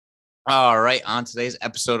All right. On today's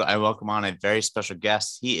episode, I welcome on a very special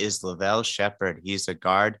guest. He is Lavell Shepard. He's a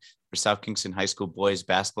guard for South Kingstown High School boys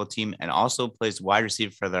basketball team and also plays wide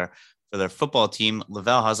receiver for their football team.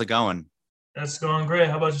 Lavell, how's it going? That's going great.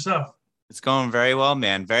 How about yourself? It's going very well,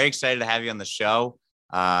 man. Very excited to have you on the show.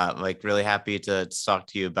 Really happy to talk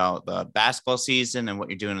to you about the basketball season and what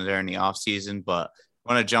you're doing during the off season. But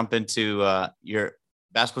I want to jump into your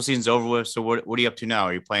basketball season's over with. So what are you up to now?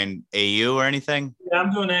 Are you playing AU or anything? Yeah,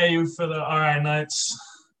 I'm doing AU for the RI Knights.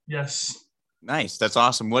 Yes. Nice. That's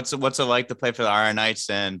awesome. What's it like to play for the RI Knights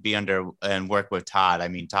and be under and work with Todd? I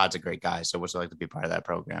mean, Todd's a great guy. So what's it like to be part of that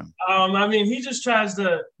program? He just tries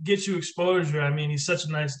to get you exposure. I mean, he's such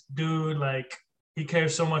a nice dude. Like, he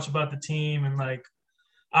cares so much about the team and like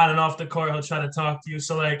on and off the court, he'll try to talk to you.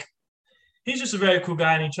 So like he's just a very cool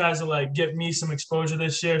guy and he tries to like get me some exposure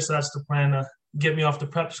this year. So that's the plan to get me off the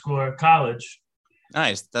prep school or college.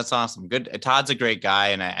 Nice. That's awesome. Good. Todd's a great guy,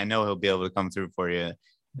 and I know he'll be able to come through for you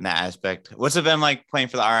in that aspect. What's it been like playing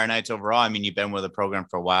for the RI Knights overall? I mean, you've been with the program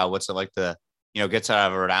for a while. What's it like to, get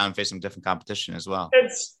out of Rhode Island, face some different competition as well?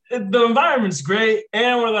 The environment's great,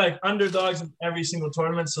 and we're like underdogs in every single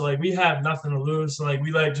tournament. So like we have nothing to lose. So like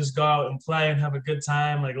we like just go out and play and have a good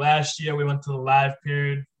time. Like last year we went to the live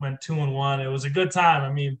period, went 2-1. It was a good time.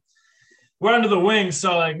 I mean, we're under the wings,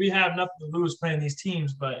 so like we have nothing to lose playing these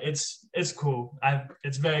teams, but it's cool.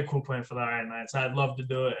 It's very cool playing for the Iron Knights. I'd love to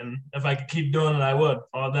do it, and if I could keep doing it, I would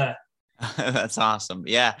all day. That's awesome.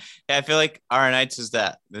 Yeah. I feel like RI Knights is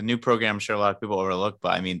the new program. I'm sure a lot of people overlook,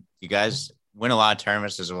 but I mean, you guys win a lot of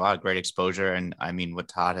tournaments. There's a lot of great exposure, and I mean, what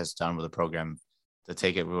Todd has done with the program to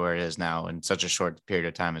take it where it is now in such a short period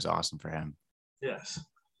of time is awesome for him. Yes.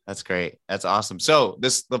 That's great. That's awesome. So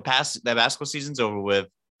the basketball season's over with.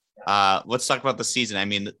 Let's talk about the season. I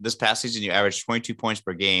mean, this past season, you averaged 22 points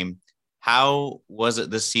per game. How was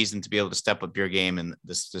it this season to be able to step up your game in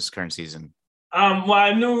this current season? Well,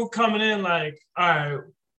 I knew coming in, like, all right,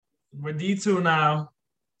 we're D2 now,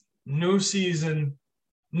 new season,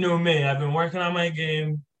 new me. I've been working on my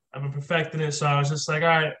game. I've been perfecting it. So I was just like, all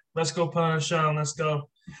right, let's go put on a show and let's go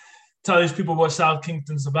tell these people what South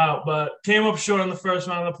Kington's about. But came up short in the first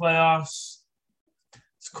round of the playoffs.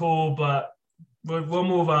 It's cool, but we'll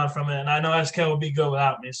move on from it. And I know SK will be good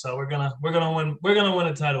without me. So we're gonna win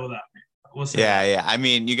a title without me. We'll see. Yeah. I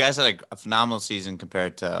mean, you guys had a phenomenal season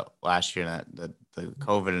compared to last year, and the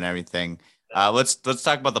COVID and everything. Let's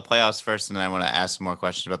talk about the playoffs first, and then I want to ask some more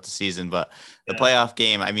questions about the season. But the playoff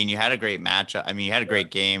game, I mean, you had a great matchup. I mean, you had a great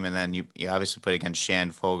game, and then you obviously played against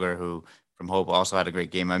Shan Folger, who from Hope also had a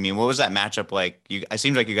great game. I mean, what was that matchup like? It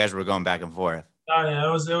seems like you guys were going back and forth. Oh yeah,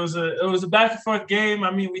 it was a back and forth game.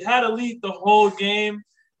 I mean, we had a lead the whole game.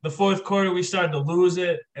 The fourth quarter, we started to lose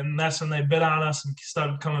it, and that's when they bit on us and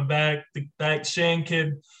started coming back. That Shane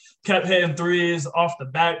kid kept hitting threes off the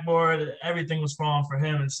backboard. Everything was falling for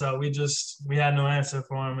him, and so we had no answer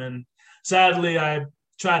for him. And sadly, I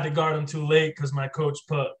tried to guard him too late because my coach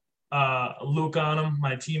put Luke on him,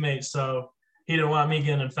 my teammate. So he didn't want me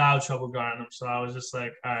getting in foul trouble guarding him. So I was just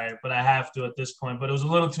like, all right, but I have to at this point. But it was a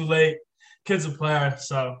little too late. Kid's a player,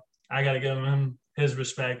 so I got to give him his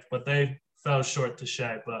respect. But they fell short to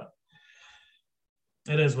Shaq, but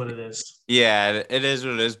it is what it is. Yeah, it is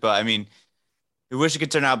what it is. But I mean, we wish it could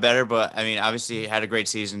turn out better. But I mean, obviously, you had a great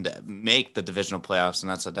season to make the divisional playoffs, and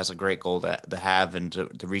that's a great goal to have and to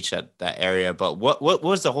reach that area. But what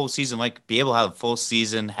was the whole season like? Be able to have a full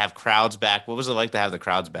season, have crowds back. What was it like to have the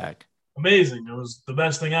crowds back? Amazing. It was the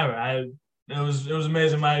best thing ever. It was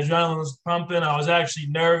amazing. My adrenaline was pumping. I was actually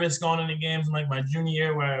nervous going into games in like my junior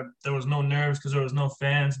year where there was no nerves because there was no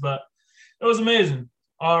fans, but it was amazing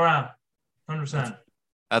all around, 100%.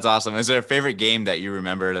 That's awesome. Is there a favorite game that you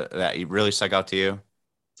remember that you really stuck out to you?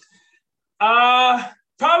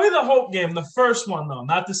 Probably the Hope game, the first one though,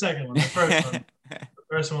 not the second one. The first one, the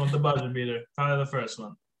first one with the buzzer beater. Probably the first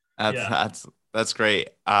one. That's great.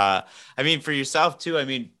 I mean, for yourself too. I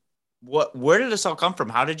mean, where did this all come from?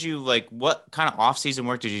 How did you what kind of off-season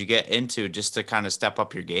work did you get into just to kind of step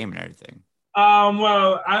up your game and everything?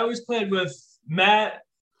 Well, I always played with Matt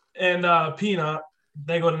and Peanut.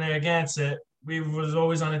 They go to Narragansett. We was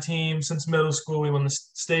always on a team since middle school. We won the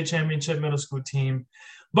state championship middle school team.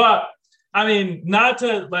 But I mean, not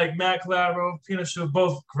to like Matt Calabro, Peanut Shoe,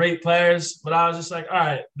 both great players. But I was just like, all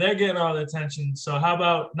right, they're getting all the attention. So how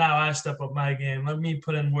about now I step up my game? Let me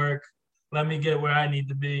put in work. Let me get where I need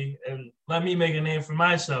to be, and let me make a name for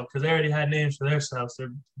myself because they already had names for themselves.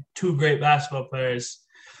 They're two great basketball players.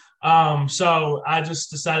 So I just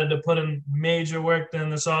decided to put in major work then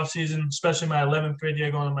this offseason, especially my 11th grade year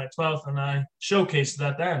going to my 12th, and I showcased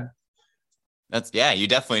that then. You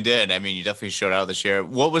definitely did. I mean, you definitely showed out this year.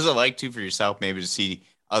 What was it like too for yourself, maybe to see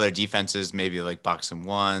other defenses, maybe like box and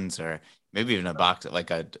ones, or maybe even a box like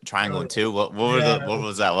a triangle and two? Yeah, What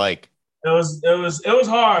was that like? it was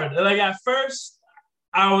hard. Like at first,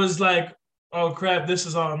 I was like, "Oh crap, this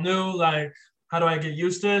is all new. Like, how do I get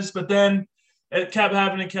used to this?" But then it kept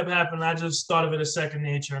happening. I just thought of it as second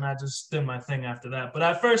nature, and I just did my thing after that. But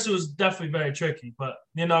at first, it was definitely very tricky. But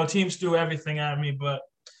teams threw everything at me, but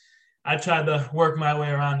I tried to work my way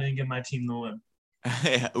around it and get my team to win.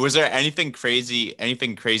 Was there anything crazy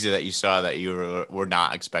that you saw that you were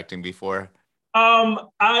not expecting before?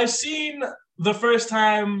 I seen the first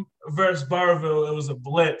time versus Barville, it was a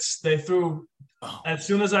blitz. They threw Oh, as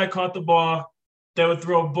soon as I caught the ball, they would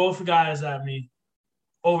throw both guys at me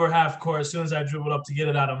over half court as soon as I dribbled up to get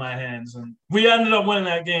it out of my hands. And we ended up winning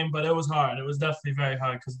that game, but it was hard. It was definitely very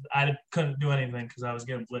hard because I couldn't do anything because I was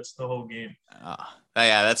getting blitzed the whole game.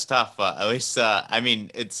 yeah, that's tough. At least, I mean,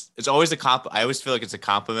 it's always a I always feel like it's a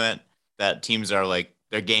compliment that teams are like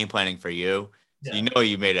they're game planning for you, so Yeah,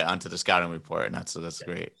 you made it onto the scouting report, and that's yeah,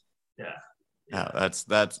 great. yeah, Yeah, yeah.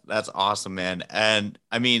 that's awesome, man. And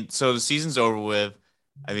I mean, so the season's over with.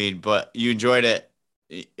 I mean, but you enjoyed it.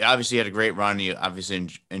 You obviously had a great run. You obviously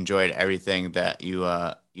enjoyed everything that you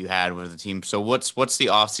had with the team. So what's the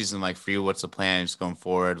off season like for you? What's the plan just going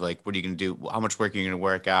forward? Like, what are you gonna do? How much work are you gonna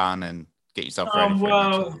work on and get yourself ready for next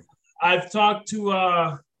Well, year? I've talked to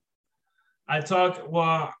well,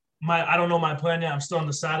 I don't know my plan yet. I'm still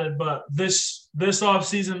undecided, but this off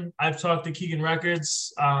season, I've talked to Keegan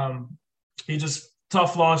Records. He just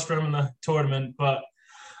tough loss for him in the tournament, but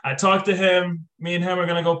I talked to him. Me and him are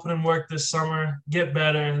gonna go put in work this summer, get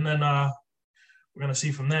better, and then we're gonna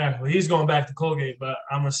see from there. Well, he's going back to Colgate, but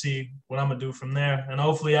I'm gonna see what I'm gonna do from there, and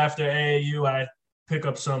hopefully after AAU, I pick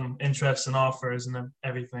up some interest and offers, and then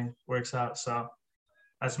everything works out. So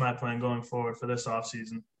that's my plan going forward for this off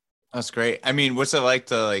season. That's great. I mean, what's it like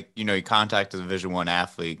to like, you contact a Division One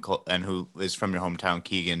athlete and who is from your hometown,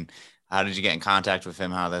 Keegan? How did you get in contact with him?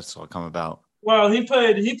 How that's all come about? Well, he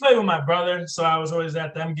played with my brother, so I was always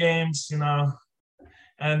at them games, and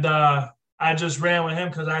I just ran with him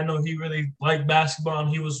because I know he really liked basketball and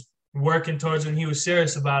he was working towards it and he was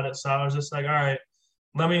serious about it. So I was just like, all right,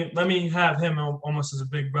 let me have him almost as a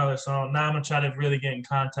big brother. So now I'm gonna try to really get in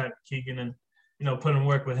contact with Keegan and put in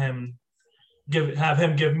work with him, have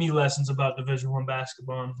him give me lessons about Division 1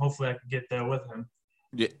 basketball, and hopefully I can get there with him.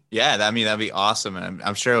 Yeah, I mean that'd be awesome, and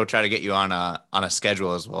I'm sure he'll try to get you on a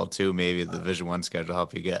schedule as well too. Maybe the Division One schedule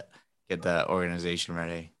help you get the organization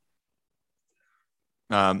ready.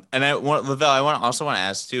 And Lavelle, also want to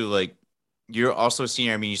ask too, like you're also a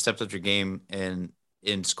senior. I mean, you stepped up your game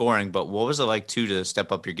in scoring, but what was it like too to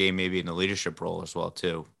step up your game maybe in the leadership role as well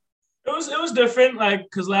too? It was different, like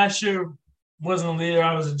because last year wasn't a leader.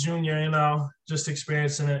 I was a junior, just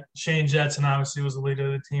experiencing it. Shane Jetson obviously was the leader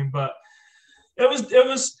of the team, but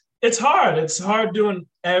it's hard. It's hard doing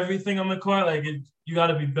everything on the court. Like you got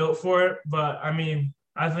to be built for it. But I mean,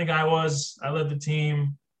 I think I led the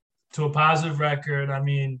team to a positive record. I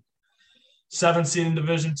mean, 7th seed in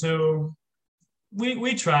Division 2.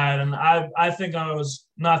 We tried, and I think I was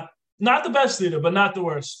not the best leader, but not the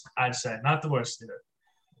worst. I'd say not the worst leader.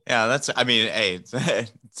 Yeah, I mean, hey,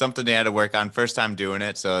 it's something they had to work on first time doing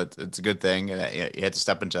it, so it's a good thing. You had to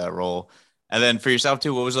step into that role. And then for yourself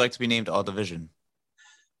too, what was it like to be named All Division?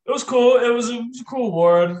 It was cool. It was a cool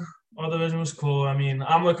award. All division was cool. I mean,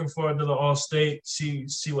 I'm looking forward to the All State. See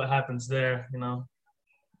what happens there.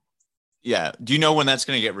 Yeah. Do you know when that's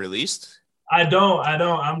going to get released? I don't.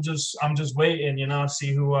 I'm just waiting.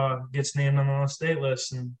 See who gets named on the All State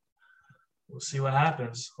list, and we'll see what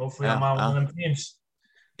happens. Hopefully, I'm Yeah. on one of them teams.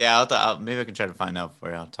 Yeah. Maybe I can try to find out for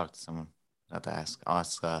you. I'll talk to someone. Not to ask. I'll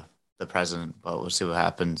ask the president, but we'll see what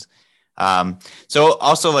happens. So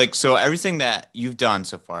also like so everything that you've done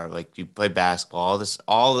so far, like you played basketball,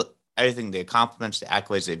 everything, the accomplishments, the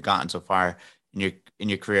accolades they've gotten so far in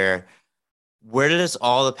your career. Where did this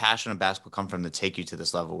all the passion of basketball come from to take you to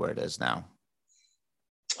this level where it is now?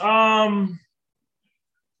 Um,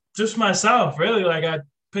 just myself, really. Like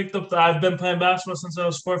I've been playing basketball since I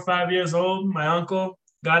was 4 or 5 years old. My uncle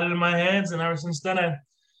got it in my hands, and ever since then I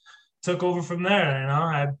took over from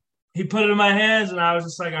there. He put it in my hands, and I was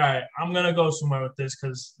just like, all right, I'm gonna go somewhere with this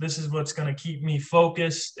because this is what's gonna keep me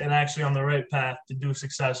focused and actually on the right path to do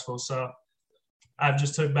successful. So I've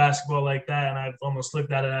just took basketball like that, and I've almost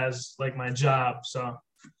looked at it as like my job. So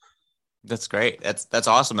That's great. That's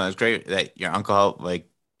awesome. That's great that your uncle helped like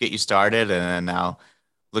get you started, and then now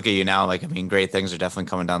look at you now. Like I mean, great things are definitely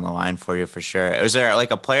coming down the line for you for sure. Was there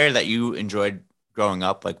like a player that you enjoyed growing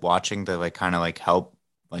up, like watching to like kind of like help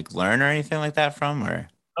like learn or anything like that from, or?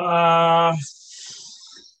 uh,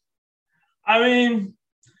 I mean,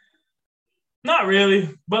 Not really,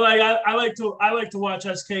 but like I like to watch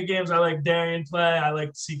SK games. I like Darian play. I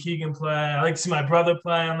like to see Keegan play. I like to see my brother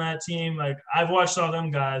play on that team. Like I've watched all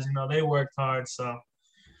them guys. They worked hard. So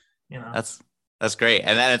you know. That's great.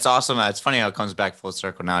 And then it's awesome. It's funny how it comes back full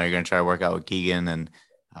circle now. You're gonna try to work out with Keegan and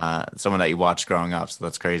someone that you watched growing up. So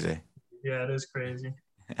that's crazy. Yeah, it is crazy.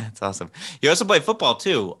 That's awesome. You also play football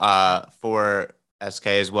too, for SK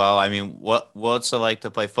as well. I mean, what's it like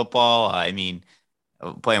to play football? I mean,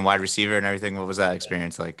 playing wide receiver and everything. What was that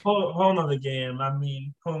experience like? Whole nother game.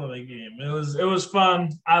 Whole nother game. It was fun.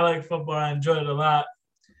 I like football. I enjoyed it a lot.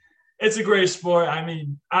 It's a great sport. I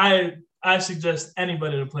mean, I suggest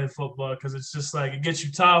anybody to play football because it's just like it gets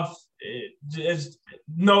you tough. It's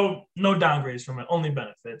no downgrades from it. Only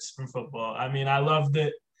benefits from football. I mean, I loved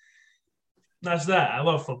it. That's that. I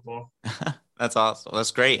love football. That's awesome.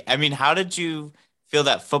 That's great. I mean, how did you feel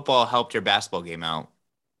that football helped your basketball game out?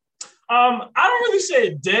 I don't really say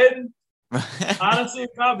it did. Honestly,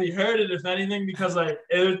 it probably hurt it if anything because like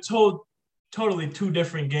it told totally two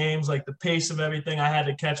different games. Like the pace of everything, I had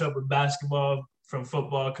to catch up with basketball from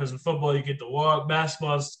football because in football you get to walk.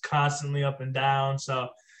 Basketball is constantly up and down. So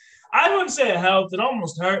I wouldn't say it helped. It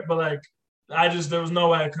almost hurt, but like there was no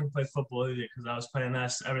way I couldn't play football either because I was playing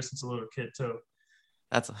that ever since a little kid too.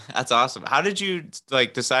 That's awesome. How did you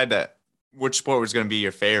like decide that which sport was going to be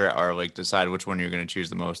your favorite, or like decide which one you're going to choose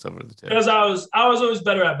the most over the two? Because I was always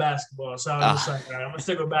better at basketball, so I was just like, all right, I'm gonna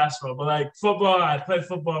stick with basketball. But like football, I play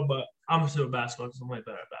football, but I'm gonna stick with basketball because I'm way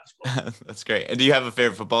better at basketball. That's great. And do you have a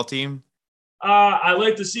favorite football team? I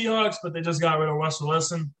like the Seahawks, but they just got rid of Russell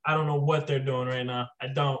Wilson. I don't know what they're doing right now. I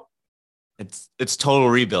don't. It's total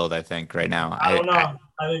rebuild, I think, right now. I don't know.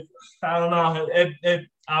 I don't know.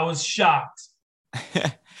 I was shocked.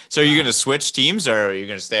 So are you going to switch teams, or are you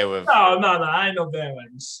going to stay with? No. I ain't no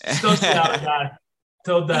bandwagons. Still Seattle guy.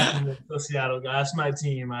 Still definitely still Seattle guy. That's my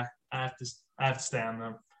team. I have to stay on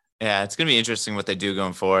them. Yeah, it's going to be interesting what they do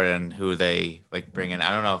going forward and who they like bring in. I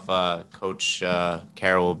don't know if Coach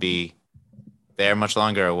Carroll will be there much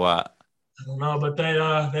longer or what. I don't know, but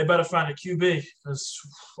they better find a QB because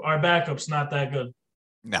our backup's not that good.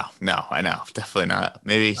 No, I know. Definitely not.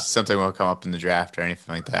 Maybe something will come up in the draft or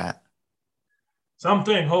anything like that.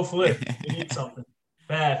 Something, hopefully. We need something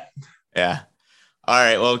bad. Yeah. All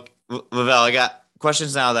right. Well, Lavell, I got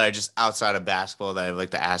questions now that are just outside of basketball that I'd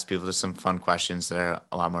like to ask people. Just some fun questions that are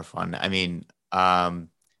a lot more fun. I mean,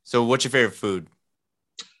 so what's your favorite food?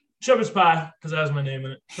 Shepherd's pie, because that has my name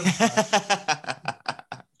in it.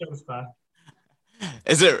 Shepherd's pie.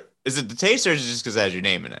 Is it the taste, or is it just because it has your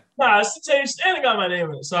name in it? No, it's the taste, and it got my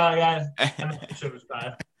name in it. So I got shepherd's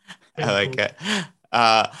pie. I like it.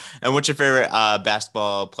 And what's your favorite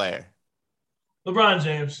basketball player? LeBron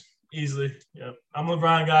James, easily. Yep, I'm a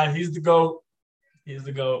LeBron guy. He's the GOAT.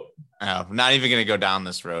 Oh, I'm not even gonna go down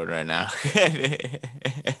this road right now.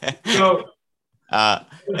 GOAT.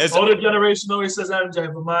 Older generation always says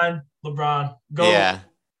MJ, but mine, LeBron. GOAT. Yeah.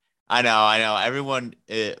 I know. Everyone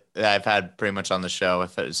that I've had pretty much on the show,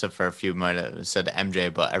 except for a few, might have said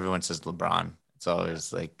MJ, but everyone says LeBron. It's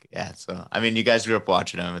always like, yeah. So I mean, you guys grew up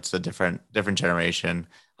watching him. It's a different generation.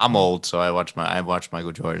 I'm old, so I watched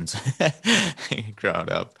Michael Jordan's growing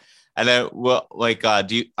up. And then, well, like, are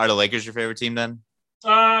the Lakers your favorite team then?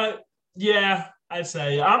 Yeah, I'd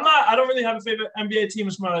say. I don't really have a favorite NBA team.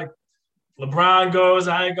 It's more like LeBron goes,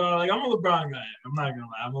 I go. Like I'm a LeBron guy. I'm not gonna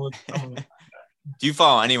lie. I'm a LeBron guy. Do you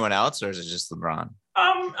follow anyone else, or is it just LeBron?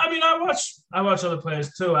 I mean, I watch other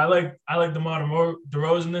players too. I like DeMar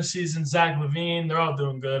DeRozan this season, Zach LaVine. They're all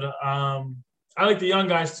doing good. I like the young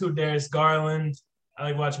guys too, Darius Garland. I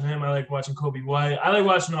like watching him. I like watching Kobe White. I like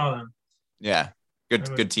watching all of them. Yeah,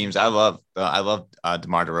 good teams. I love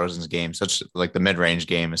DeMar DeRozan's game. Such like the mid range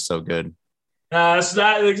game is so good. That's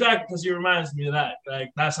that exactly because he reminds me of that. Like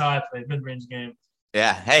that's how I play mid range game.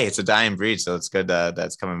 Yeah. Hey, it's a dying breed, so it's good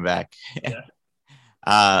that's coming back. Yeah.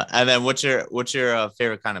 And then what's your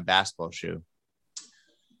favorite kind of basketball shoe?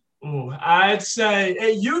 Ooh, I'd say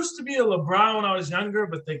it used to be a LeBron when I was younger,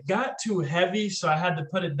 but they got too heavy, so I had to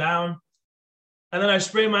put it down. And then I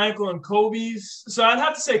sprained my ankle on Kobe's, so I'd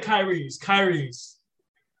have to say Kyrie's.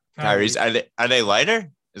 Are they lighter?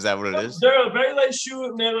 Is that what it is? They're a very light shoe,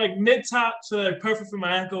 and they're like mid top, so they're perfect for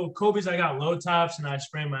my ankle. Kobe's, I got low tops, and I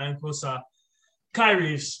sprained my ankle, so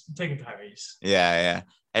Kyrie's. I'm taking Kyrie's. Yeah.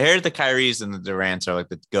 I heard the Kyries and the Durants are like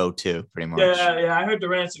the go-to pretty much. Yeah. I heard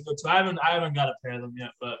Durant's a good too. I haven't got a pair of them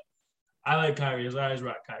yet, but I like Kyrie's. I always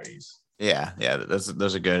rock Kyrie's. Yeah.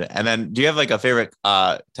 Those are good. And then, do you have like a favorite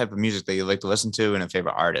type of music that you like to listen to, and a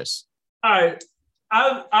favorite artist? All right,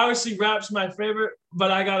 I obviously rap's my favorite,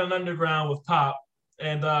 but I got an underground with pop,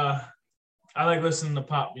 and I like listening to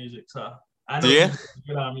pop music. So I Do know you? people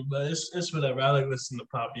get on me, but it's whatever. I like listening to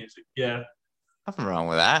pop music. Yeah. Nothing wrong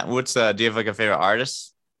with that. What's do you have like a favorite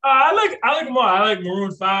artist? I like them all. I like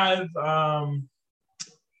Maroon 5.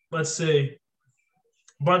 Let's see.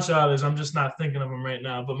 A bunch of others. I'm just not thinking of them right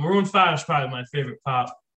now. But Maroon 5 is probably my favorite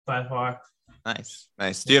pop by far. Nice,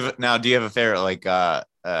 nice. Do you have a favorite like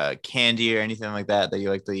candy or anything like that you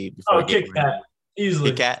like to eat before Oh, a game? Kit Kat. Kit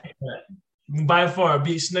Easily. Kat. Kit Kat. By far,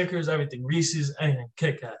 beat Snickers, everything. Reese's, anything.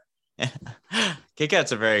 Kit Kat. Kit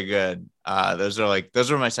Kats are very good. Those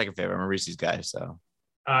are my second favorite. I'm a Reese's guy, so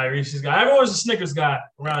Reese's guy. Everyone's a Snickers guy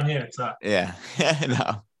around here. So. yeah.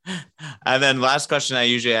 No. And then last question I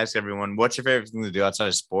usually ask everyone: what's your favorite thing to do outside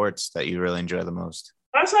of sports that you really enjoy the most?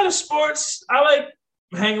 Outside of sports, I like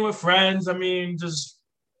hanging with friends. I mean, just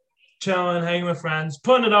chilling, hanging with friends,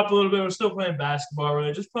 putting it up a little bit. We're still playing basketball,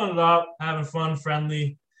 really. Just putting it up, having fun,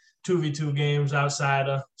 friendly 2v2 games outside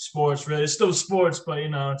of sports, really. It's still sports, but,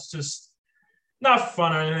 it's just not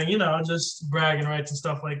fun or anything, just bragging rights and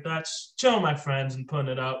stuff like that. Just chilling with my friends and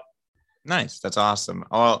putting it up. Nice. That's awesome.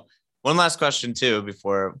 Well, one last question, too,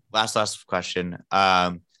 before last question.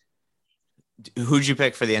 Who'd you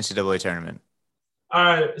pick for the NCAA tournament? All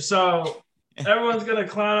right. So everyone's going to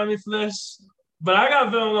clown on me for this. But I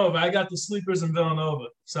got Villanova. I got the sleepers in Villanova.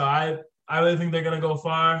 So I really think they're gonna go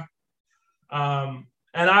far. And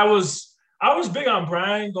I was big on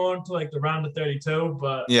Brian going to like the round of 32,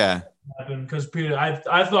 but yeah, because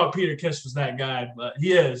I thought Peter Kiss was that guy, but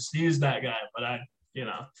he's that guy. But I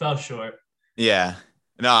fell short. Yeah.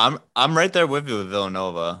 No, I'm right there with you with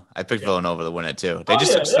Villanova. I picked Villanova to win it too. They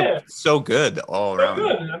just look so good all around.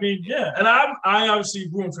 They're good. I mean, yeah. And I obviously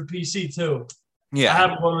room for PC too. Yeah, I have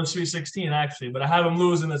them going to the Sweet 16 actually, but I have them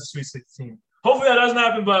losing at the Sweet 16. Hopefully that doesn't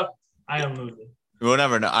happen, but I am losing. We'll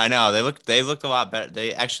never know. I know they look a lot better.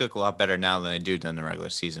 They actually look a lot better now than they do during the regular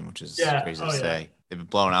season, which is crazy to say. They've been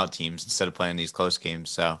blowing out teams instead of playing these close games.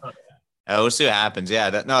 So we'll see what happens.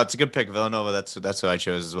 Yeah, it's a good pick. Villanova. That's who I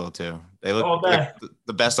chose as well too. They look like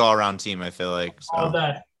the best all around team. I feel like so. All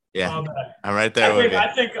day. Yeah, all day. I'm right there with you.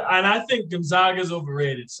 I think Gonzaga's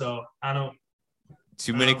overrated. So I don't.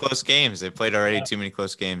 Too many close games. They played already too many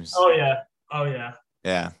close games. Oh yeah.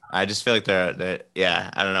 Yeah, I just feel like they're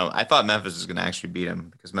I don't know. I thought Memphis was going to actually beat them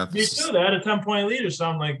because Memphis. Me too. They had a 10-point lead or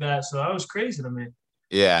something like that, so that was crazy to me.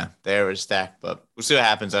 Yeah, they were stacked, but we'll see what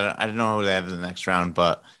happens. I don't know who they have in the next round,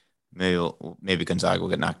 but maybe Gonzaga will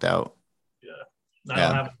get knocked out. Yeah, I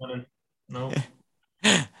don't have one. No.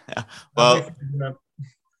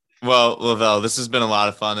 Well, Lavell, this has been a lot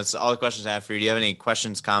of fun. That's all the questions I have for you. Do you have any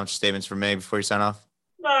questions, comments, statements for me before you sign off?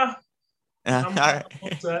 Nah. Yeah. All right.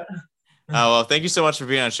 Well, thank you so much for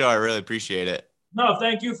being on the show. I really appreciate it. No,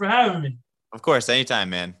 thank you for having me. Of course, anytime,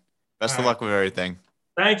 man. Best of luck with everything.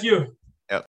 Thank you.